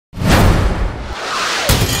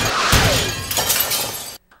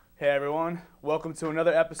Hey everyone, welcome to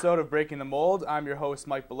another episode of Breaking the Mold. I'm your host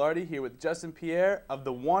Mike Bellardi here with Justin Pierre of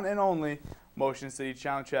the one and only Motion City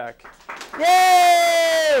Soundtrack.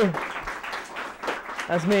 Yay!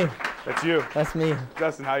 That's me. That's you. That's me.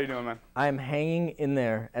 Justin, how you doing, man? I'm hanging in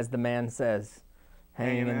there, as the man says.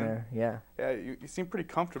 Hanging in there, yeah. Yeah, you seem pretty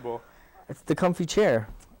comfortable. It's the comfy chair.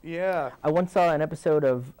 Yeah. I once saw an episode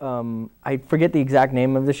of, I forget the exact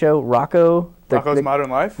name of the show, Rocko's Modern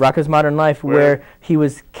Life? Rocko's Modern Life, where he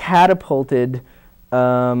was catapulted,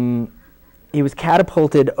 over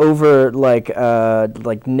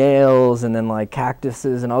like nails and then like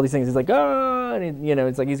cactuses and all these things. He's like, oh, and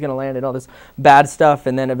it's like he's gonna land in all this bad stuff,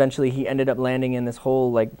 and then eventually he ended up landing in this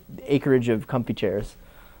whole like acreage of comfy chairs.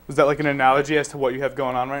 Was that like an analogy as to what you have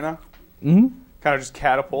going on right now? Mm-hmm. Kind of just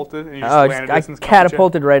catapulted and you just landed in this comfy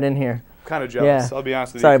catapulted right in here. I'm kind of jealous, I'll be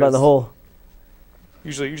honest with you. Sorry about the hole.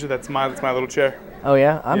 Usually that's my little chair. Oh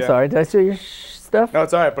yeah? I'm sorry. Did I steal your stuff? No,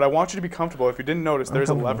 it's all right, but I want you to be comfortable. If you didn't notice, there's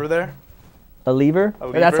a lever there. A lever? A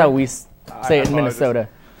lever? That's how we say it in Minnesota.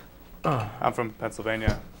 I'm from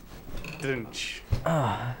Pennsylvania.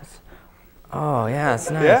 Oh yeah, it's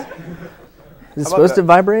nice. Yeah? Is it supposed to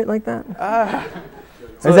vibrate like that?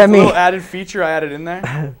 So is that me? A little added feature I added in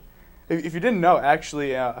there. If you didn't know,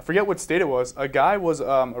 actually, I forget what state it was, a guy was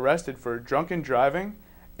arrested for drunken driving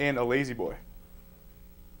and a lazy boy.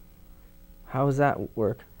 How does that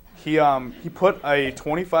work? He put a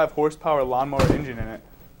 25 horsepower lawnmower engine in it.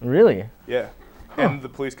 Really? Yeah. Huh. And the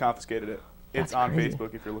police confiscated it. It's on crazy.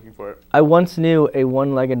 Facebook if you're looking for it. I once knew a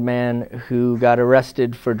one-legged man who got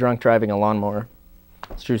arrested for drunk driving a lawnmower.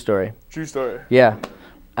 It's a true story. True story. Yeah.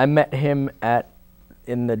 I met him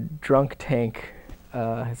in the drunk tank.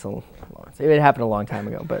 It happened a long time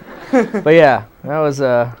ago, but yeah, that was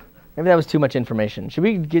maybe that was too much information. Should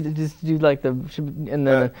we just do like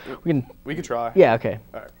we could try. Yeah, okay.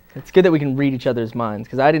 All right. It's good that we can read each other's minds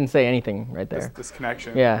because I didn't say anything right there. This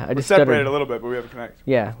connection. Yeah, We're separated a little bit, but we have a connect.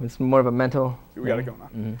 Yeah, it's more of a mental. We got it going on.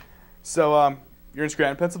 Mm-hmm. So you're in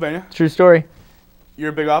Scranton, Pennsylvania. True story.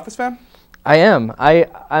 You're a big Office fan? I am.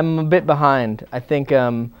 I'm a bit behind. I think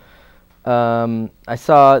I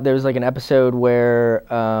saw there was like an episode where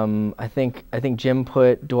I think Jim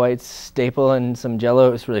put Dwight's staple in some Jell-O.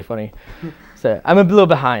 It was really funny. So I'm a little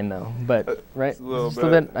behind though, but right. A little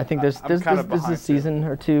bit. I think there's a season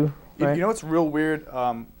or two. Right? You know what's real weird?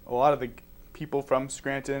 A lot of the people from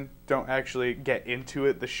Scranton don't actually get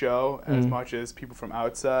into the show as much as people from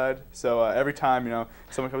outside. So every time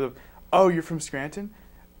someone comes up, oh, you're from Scranton?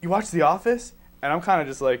 You watch The Office? And I'm kind of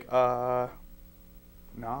just like, no,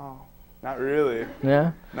 not really.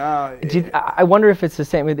 Yeah? No. I wonder if it's the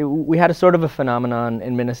same. We had a sort of a phenomenon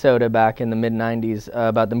in Minnesota back in the mid-'90s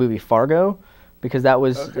about the movie Fargo, because it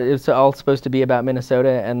was all supposed to be about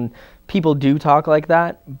Minnesota, and people do talk like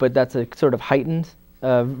that, but that's a sort of heightened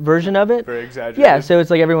version of it. Very exaggerated. Yeah, so it's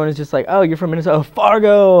like everyone is just like, oh, you're from Minnesota, oh,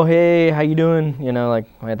 Fargo, hey, how you doing?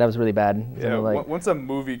 That was really bad. Yeah, once a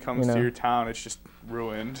movie comes to your town, it's just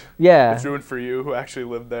ruined. Yeah. It's ruined for you who actually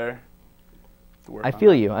lived there. I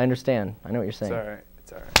feel you. I understand. I know what you're saying.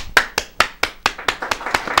 It's all right.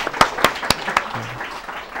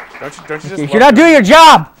 Don't you just You're not doing your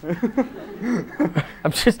job!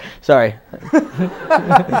 I'm just... Sorry.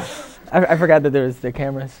 I forgot that there was the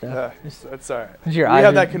camera stuff. That's all right. Your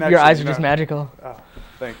eyes are just magical. Oh,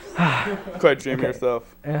 thanks. Quite dreamy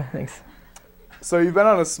yourself. Yeah, thanks. So you've been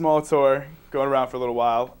on a small tour, going around for a little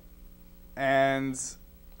while, and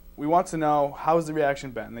we want to know, how's the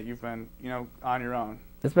reaction been that you've been, on your own?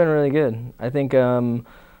 It's been really good. I think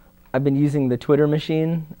I've been using the Twitter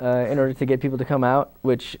machine in order to get people to come out,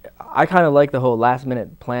 which I kind of like the whole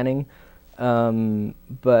last-minute planning.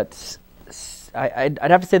 But I'd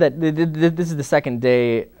have to say that this is the second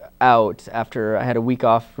day out after I had a week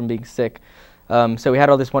off from being sick. So we had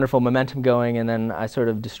all this wonderful momentum going, and then I sort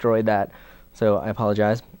of destroyed that. So I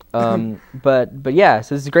apologize. But yeah,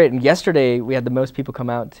 so this is great. And yesterday we had the most people come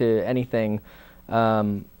out to anything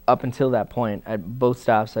up until that point at both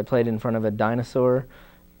stops. I played in front of a dinosaur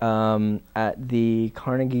at the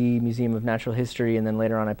Carnegie Museum of Natural History, and then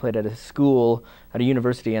later on I played at a school, at a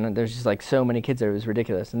university, and there's just like so many kids there. It was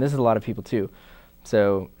ridiculous. And this is a lot of people too.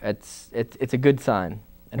 So it's a good sign.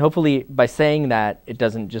 And hopefully by saying that, it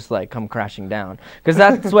doesn't just like come crashing down. Because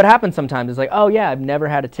that's what happens sometimes. It's like, oh yeah, I've never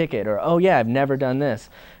had a ticket, or oh yeah, I've never done this.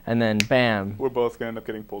 And then bam. We're both going to end up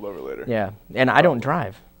getting pulled over later. Yeah, and I don't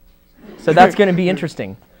drive. So that's going to be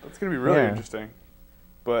interesting. That's going to be really interesting.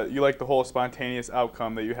 But you like the whole spontaneous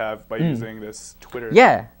outcome that you have by using this Twitter.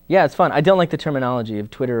 Yeah, it's fun. I don't like the terminology of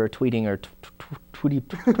Twitter or tweeting or tweety.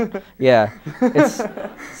 Yeah, it's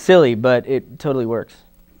silly, but it totally works.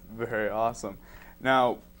 Very awesome.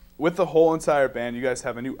 Now, with the whole entire band, you guys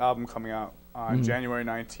have a new album coming out on January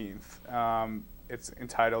 19th. It's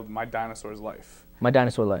entitled My Dinosaur's Life. My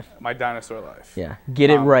Dinosaur Life. My Dinosaur Life. Yeah,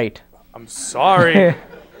 get it right. I'm sorry.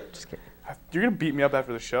 Just kidding. You're going to beat me up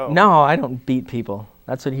after the show. No, I don't beat people.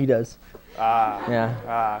 That's what he does.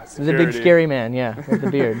 Yeah. He's a big scary man, yeah, with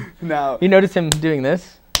the beard. Now, you notice him doing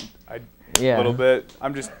this? A little bit.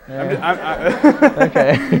 Okay.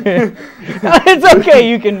 It's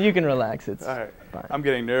okay. You can relax. It's all right. fine. I'm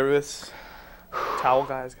getting nervous. Towel,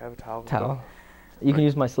 guys. Can I have a towel? Towel. You can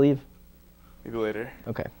use my sleeve. Maybe later.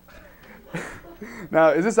 Okay. Now,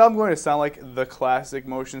 is this album going to sound like the classic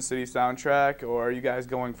Motion City soundtrack, or are you guys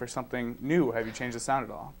going for something new? Have you changed the sound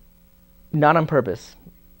at all? Not on purpose,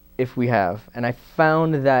 if we have. And I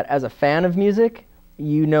found that as a fan of music,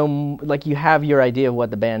 you know, like you have your idea of what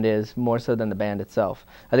the band is more so than the band itself.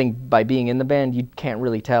 I think by being in the band, you can't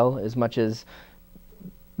really tell as much as,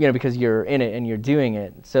 you know, because you're in it and you're doing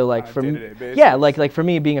it. So like for me, yeah, like for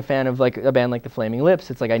me being a fan of like a band like the Flaming Lips,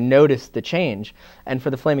 it's like I noticed the change, and for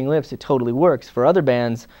the Flaming Lips, it totally works. For other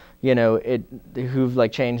bands, you know, who've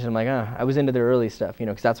like changed, and I'm like, I was into their early stuff, you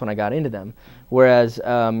know, because that's when I got into them. Whereas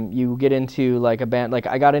you get into like a band, like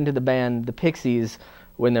I got into the band the Pixies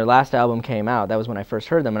when their last album came out. That was when I first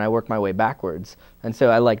heard them, and I worked my way backwards, and so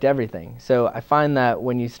I liked everything. So I find that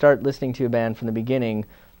when you start listening to a band from the beginning,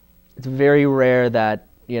 it's very rare that,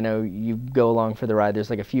 you know, you go along for the ride.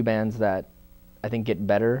 There's like a few bands that I think get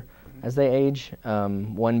better as they age.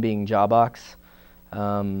 One being Jawbox,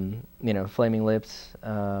 you know, Flaming Lips.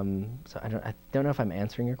 So I don't know if I'm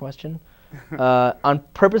answering your question. On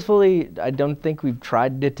purposefully, I don't think we've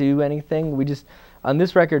tried to do anything. We just, on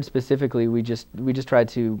this record specifically, we just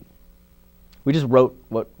wrote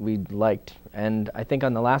what we liked. And I think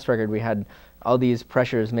on the last record we had all these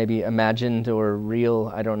pressures, maybe imagined or real,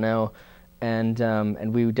 I don't know.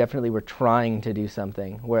 And we definitely were trying to do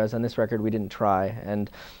something, whereas on this record we didn't try. And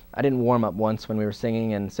I didn't warm up once when we were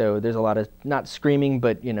singing, and so there's a lot of, not screaming,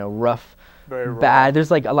 but, you know, rough, bad.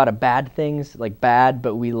 There's like a lot of bad things, like bad,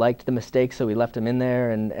 but we liked the mistakes, so we left them in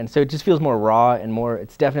there. And so it just feels more raw and more,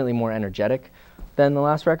 it's definitely more energetic than the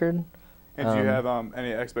last record. And do you have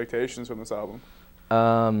any expectations from this album?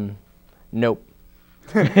 Nope.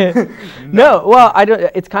 No, well, I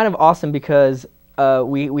don't. It's kind of awesome because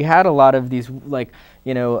we had a lot of these, like,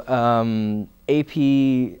 you know, AP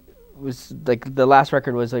was like, the last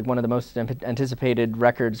record was like one of the most anticipated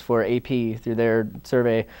records for AP through their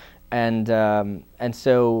survey, and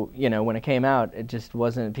so, you know, when it came out, it just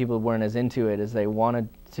wasn't, people weren't as into it as they wanted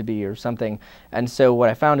to be or something. And so what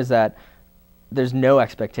I found is that there's no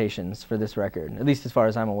expectations for this record, at least as far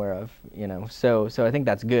as I'm aware of, you know. So I think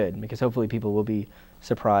that's good, because hopefully people will be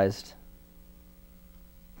surprised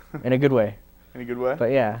in a good way. In a good way?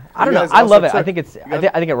 But yeah, I don't know. I love it. I think it's. I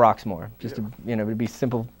think it rocks more. Just to, you know, to be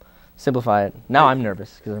simplify it. Now I'm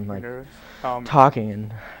nervous because I'm like talking,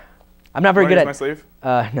 and I'm not very good at. My sleeve?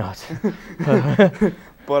 No.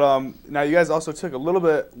 But now you guys also took a little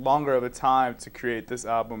bit longer of a time to create this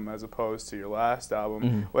album as opposed to your last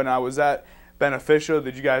album. Was that beneficial?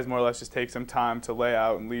 Did you guys more or less just take some time to lay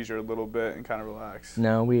out and leisure a little bit and kind of relax?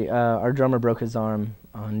 No, our drummer broke his arm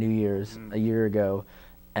on New Year's a year ago,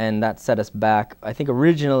 and that set us back. I think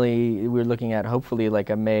originally we were looking at hopefully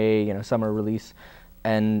like a May, you know, summer release,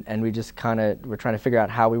 and we just kind of were trying to figure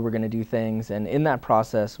out how we were going to do things. And in that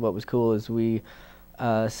process, what was cool is we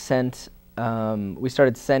started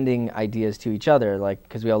sending ideas to each other, like,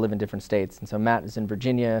 because we all live in different states. And so Matt is in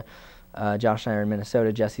Virginia, Josh and I are in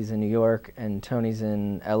Minnesota, Jesse's in New York, and Tony's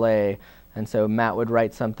in LA. And so Matt would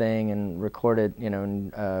write something and record it, you know,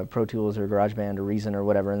 in Pro Tools or GarageBand or Reason or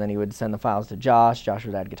whatever, and then he would send the files to Josh. Josh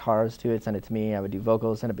would add guitars to it, send it to me. I would do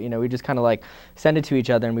vocals, send it, you know, we just kind of like send it to each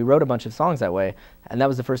other, and we wrote a bunch of songs that way. And that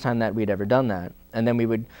was the first time that we'd ever done that. And then we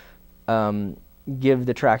would give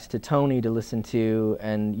the tracks to Tony to listen to,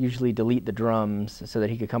 and usually delete the drums so that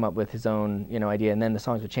he could come up with his own, you know, idea, and then the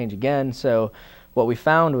songs would change again. So what we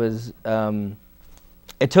found was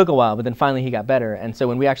it took a while, but then finally he got better. And so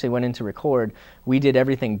when we actually went in to record, we did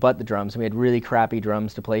everything but the drums. We had really crappy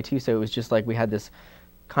drums to play to, so it was just like we had this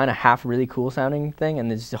kind of half really cool sounding thing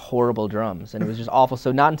and there's just horrible drums, and it was just awful.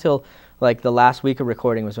 So not until like the last week of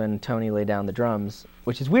recording was when Tony laid down the drums,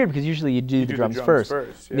 which is weird because usually you do the drums first.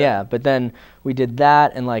 Yeah, but then we did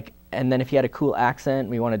that, and then if you had a cool accent,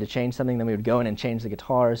 we wanted to change something, then we would go in and change the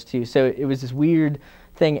guitars too. So it was this weird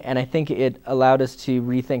thing, and I think it allowed us to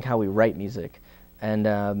rethink how we write music. And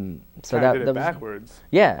so that did it backwards.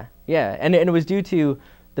 Yeah, and it was due to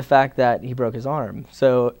the fact that he broke his arm.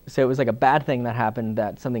 So it was like a bad thing that happened,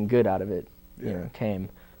 that something good out of it, you know, came.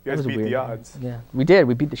 You guys beat the odds. Yeah, we did.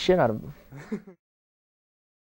 We beat the shit out of them.